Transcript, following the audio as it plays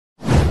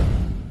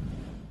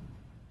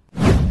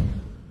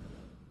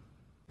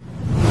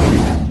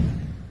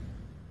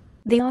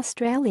The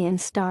Australian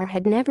star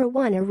had never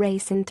won a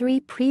race in 3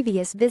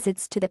 previous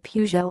visits to the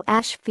Peugeot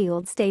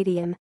Ashfield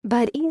Stadium,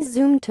 but he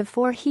zoomed to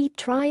 4 heat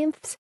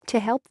triumphs to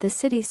help the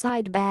city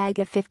side bag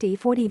a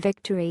 50-40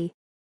 victory.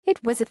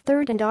 It was a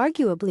third and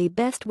arguably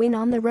best win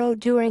on the road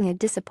during a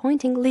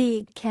disappointing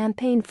league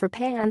campaign for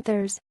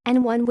Panthers,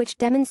 and one which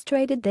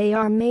demonstrated they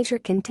are major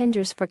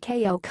contenders for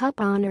KO Cup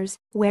honours,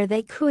 where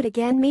they could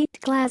again meet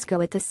Glasgow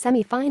at the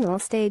semi-final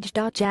stage.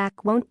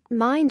 Jack won't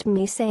mind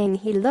me saying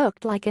he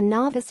looked like a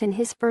novice in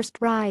his first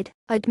ride,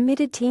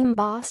 admitted team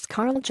boss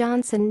Carl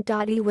Johnson.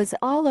 He was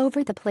all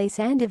over the place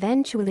and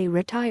eventually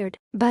retired,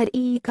 but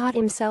he got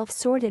himself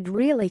sorted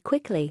really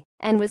quickly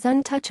and was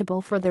untouchable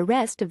for the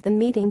rest of the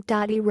meeting.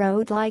 He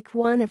rode like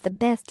one of the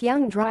best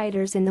young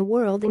riders in the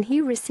world and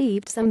he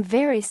received some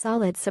very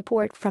solid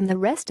support from the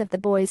rest of the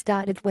boys.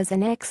 It was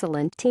an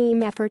excellent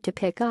team effort to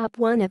pick up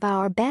one of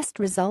our best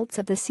results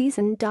of the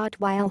season.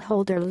 While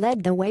Holder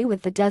led the way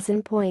with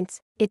 12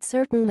 points, it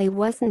certainly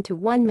wasn't a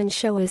one-man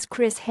show as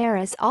Chris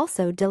Harris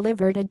also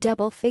delivered a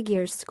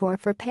double-figure score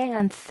for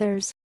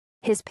Panthers.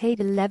 His paid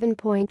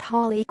 11-point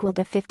haul equaled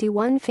a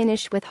 51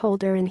 finish with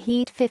Holder in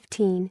Heat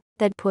 15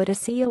 that put a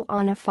seal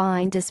on a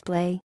fine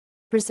display.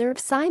 Reserve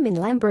Simon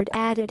Lambert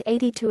added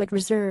 82 at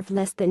reserve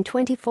less than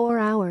 24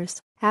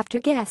 hours after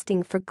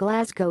guesting for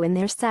Glasgow in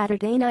their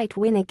Saturday night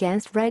win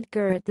against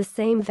Redcar at the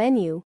same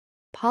venue.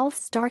 Paul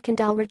Stark and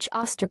Ulrich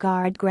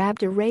Ostergaard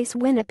grabbed a race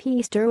win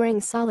apiece during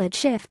solid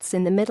shifts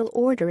in the middle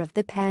order of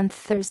the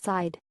Panthers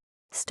side.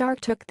 Stark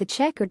took the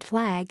checkered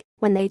flag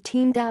when they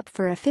teamed up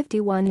for a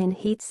 51 in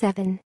Heat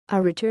 7,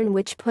 a return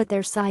which put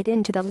their side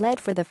into the lead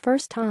for the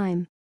first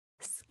time.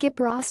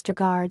 Skipper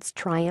Ostergaard's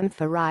triumph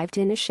arrived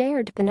in a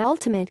shared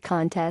penultimate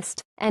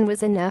contest and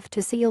was enough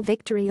to seal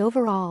victory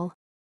overall.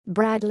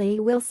 Bradley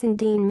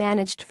Wilson-Dean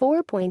managed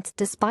 4 points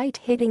despite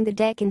hitting the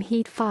deck in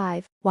Heat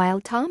 5,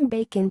 while Tom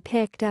Bacon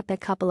picked up a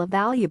couple of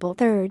valuable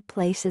third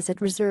places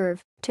at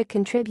reserve to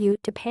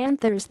contribute to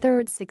Panthers'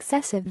 third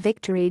successive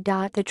victory.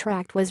 The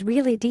track was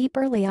really deep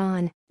early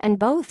on, and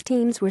both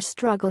teams were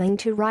struggling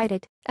to ride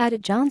it,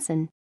 added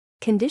Johnson.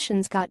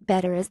 Conditions got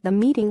better as the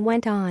meeting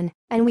went on,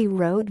 and we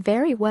rode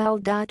very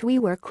well. We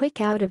were quick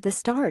out of the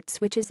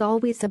starts, which is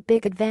always a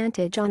big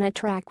advantage on a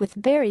track with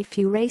very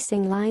few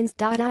racing lines.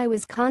 I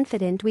was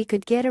confident we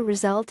could get a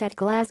result at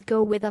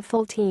Glasgow with a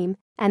full team,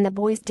 and the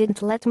boys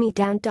didn't let me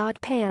down.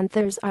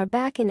 Panthers are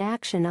back in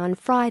action on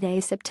Friday,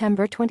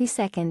 September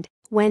 22nd,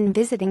 when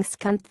visiting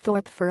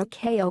Scunthorpe for a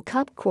KO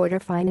Cup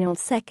quarter-final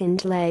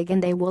second leg,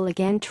 and they will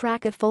again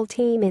track a full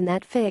team in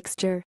that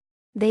fixture.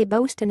 They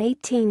boast an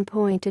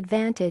 18-point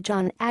advantage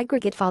on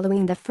aggregate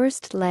following the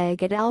first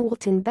leg at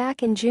Alwilton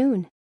back in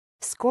June.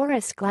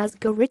 Scorers: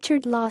 Glasgow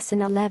Richard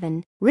Lawson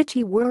 11,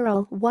 Richie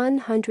Worrell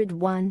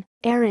 101,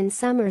 Aaron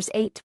Summers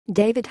 8,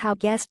 David Howe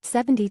guest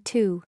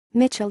 72,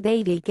 Mitchell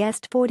Davey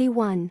guest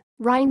 41,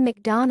 Ryan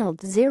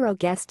McDonald 0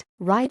 guest,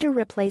 rider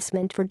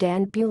replacement for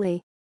Dan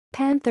Bewley.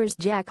 Panthers: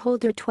 Jack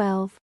Holder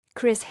 12,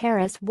 Chris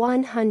Harris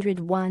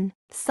 101,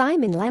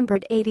 Simon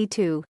Lambert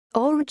 82,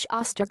 Ulrich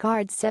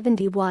Ostergaard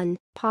 71,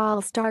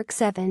 Paul Stark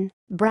 7,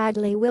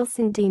 Bradley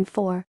Wilson-Dean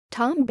 4,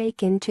 Tom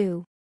Bacon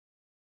 2.